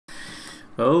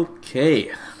Okay,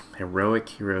 heroic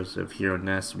heroes of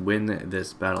Hero-ness win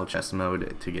this battle chess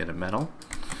mode to get a medal.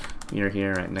 We are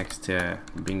here right next to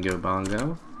Bingo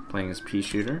Bongo, playing as Pea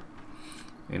Shooter,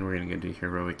 and we're gonna go do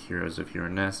heroic heroes of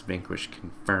Hero-ness. Vanquish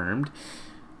confirmed.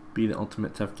 Be the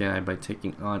ultimate tough guy by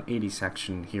taking on 80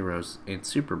 section heroes and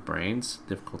super brains.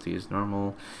 Difficulty is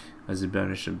normal. As a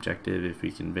bonus objective, if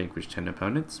we can vanquish 10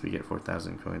 opponents, we get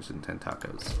 4,000 coins and 10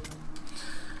 tacos.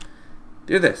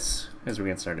 Do this as we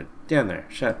get started. Down there,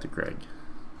 shout out to Greg.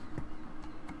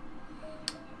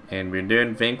 And we're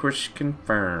doing Vanquish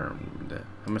confirmed.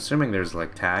 I'm assuming there's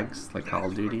like tags, like Call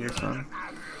of Duty or something.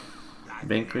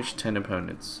 Vanquish 10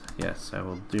 opponents. Yes, I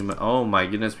will do my. Oh my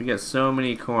goodness, we got so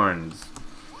many corns.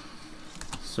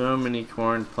 So many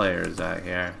corn players out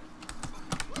here.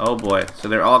 Oh boy, so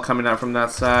they're all coming out from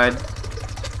that side.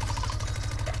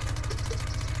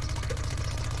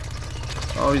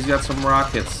 Oh, he's got some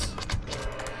rockets.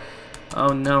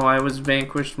 Oh no, I was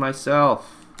vanquished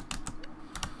myself.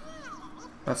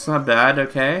 That's not bad,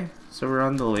 okay. So we're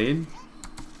on the lead.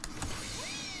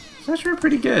 It's actually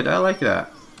pretty good, I like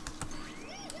that.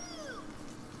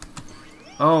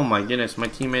 Oh my goodness, my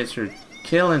teammates are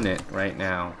killing it right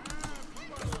now.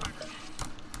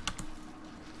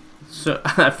 So,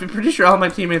 I'm pretty sure all my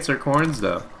teammates are corns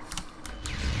though.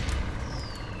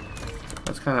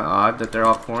 That's kind of odd that they're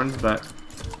all corns, but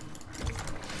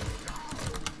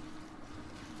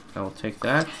I will take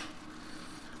that.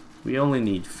 We only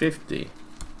need 50.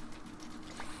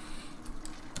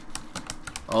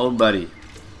 Oh, buddy.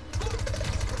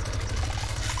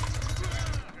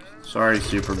 Sorry,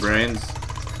 super brains.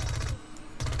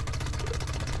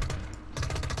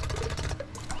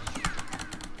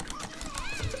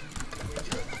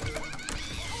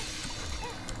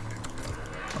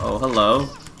 Oh, hello.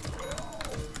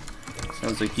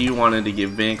 Sounds like you wanted to get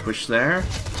vanquished there.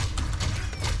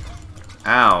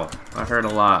 Ow, I hurt a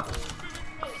lot.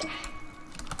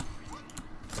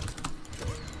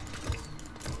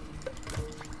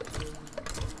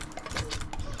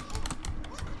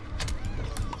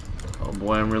 Oh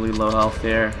boy, I'm really low health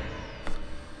here.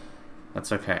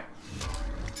 That's okay.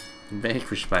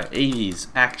 Vanquished by 80s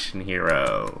action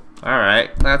hero.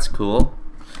 Alright, that's cool.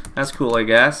 That's cool, I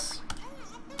guess.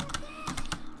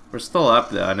 We're still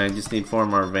up though, and I just need 4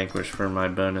 more vanquish for my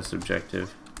bonus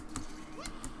objective.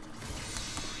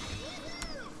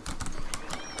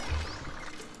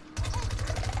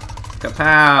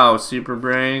 Kapow! Super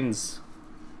brains!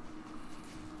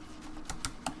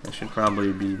 I should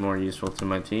probably be more useful to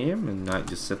my team and not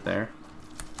just sit there.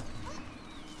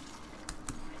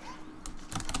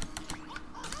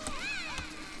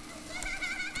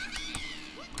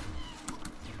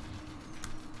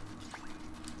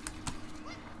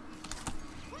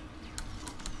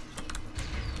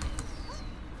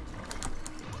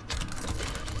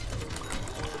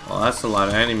 Well, that's a lot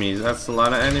of enemies. That's a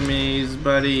lot of enemies,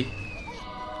 buddy.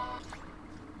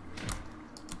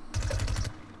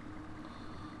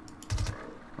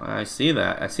 Well, I see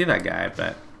that. I see that guy,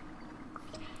 but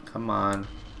come on.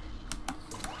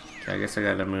 Okay, I guess I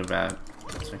gotta move out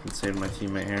so I can save my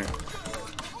teammate here.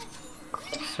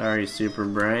 Sorry, super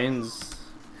brains.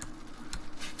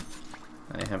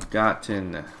 I have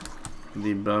gotten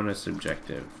the bonus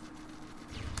objective.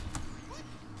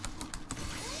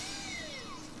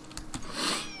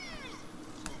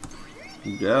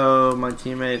 Go, my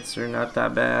teammates are not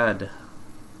that bad.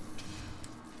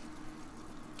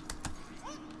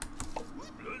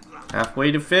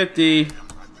 Halfway to 50.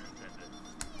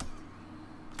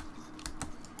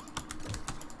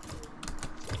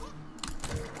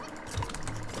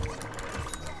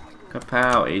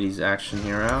 Kapow, 80s action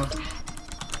hero.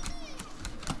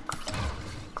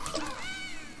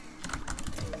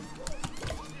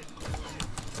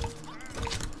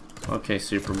 Okay,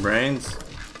 super brains.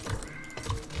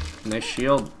 Nice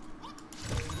shield.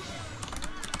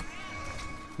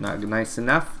 Not nice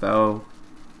enough though.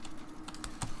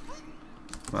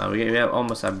 Wow, we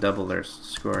almost have double their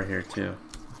score here too.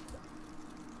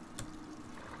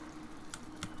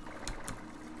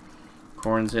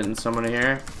 Corn's hitting someone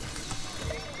here.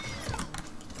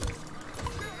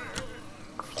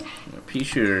 Pea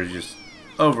Shooter is just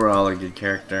overall a good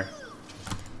character.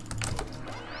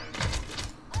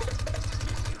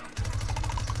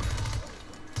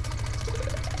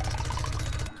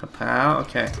 Kapow,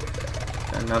 okay.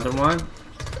 Got another one.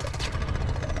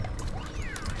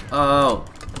 Oh.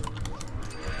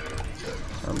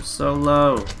 I'm so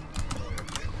low.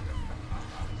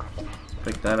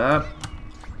 Pick that up.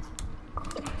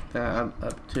 Pick that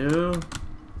up too.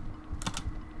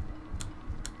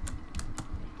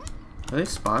 Are they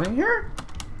spawning here?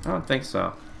 I don't think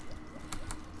so.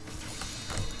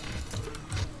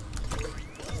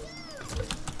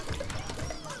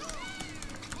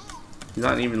 He's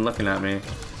not even looking at me.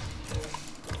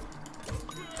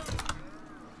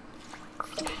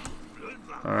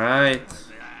 Alright.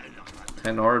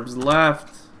 10 orbs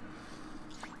left.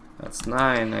 That's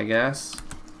 9, I guess.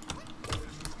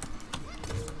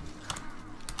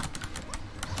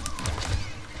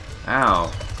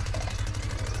 Ow.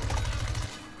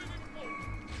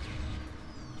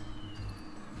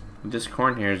 This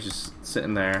corn here is just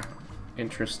sitting there.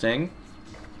 Interesting.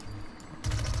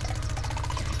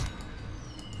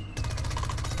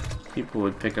 People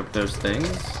would pick up those things.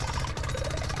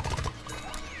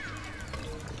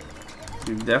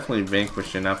 You've definitely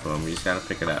vanquished enough of them, you just gotta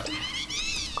pick it up.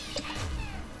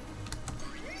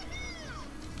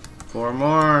 4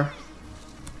 more.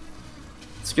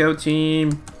 Let's go,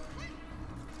 team.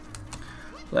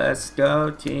 Let's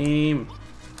go, team.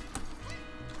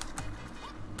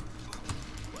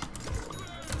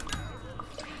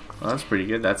 Well, that's pretty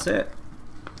good. That's it.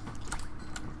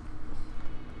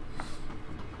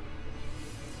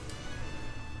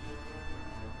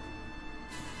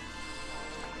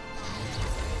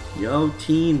 Yo,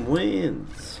 team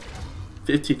wins.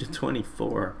 50 to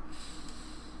 24.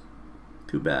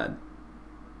 Too bad.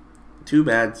 Too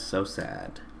bad, so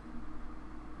sad.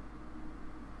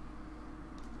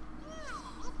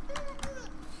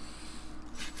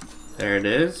 There it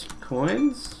is.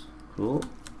 Coins. Cool.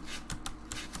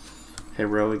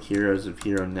 Heroic Heroes of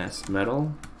Hero-ness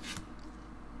medal.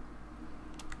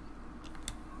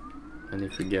 And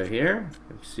if we go here,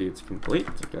 you see it's complete.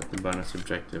 I've got the bonus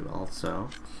objective also.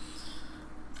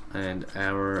 And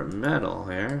our medal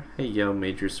here. Hey yo,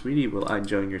 Major Sweetie, will I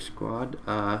join your squad?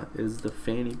 Is the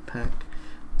fanny pack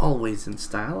always in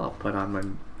style? I'll put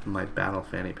on my battle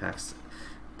fanny packs.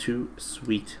 Too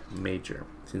sweet, Major.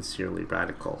 Sincerely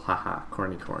Radical. Haha,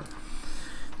 corny corn.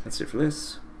 That's it for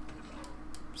this.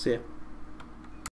 See ya.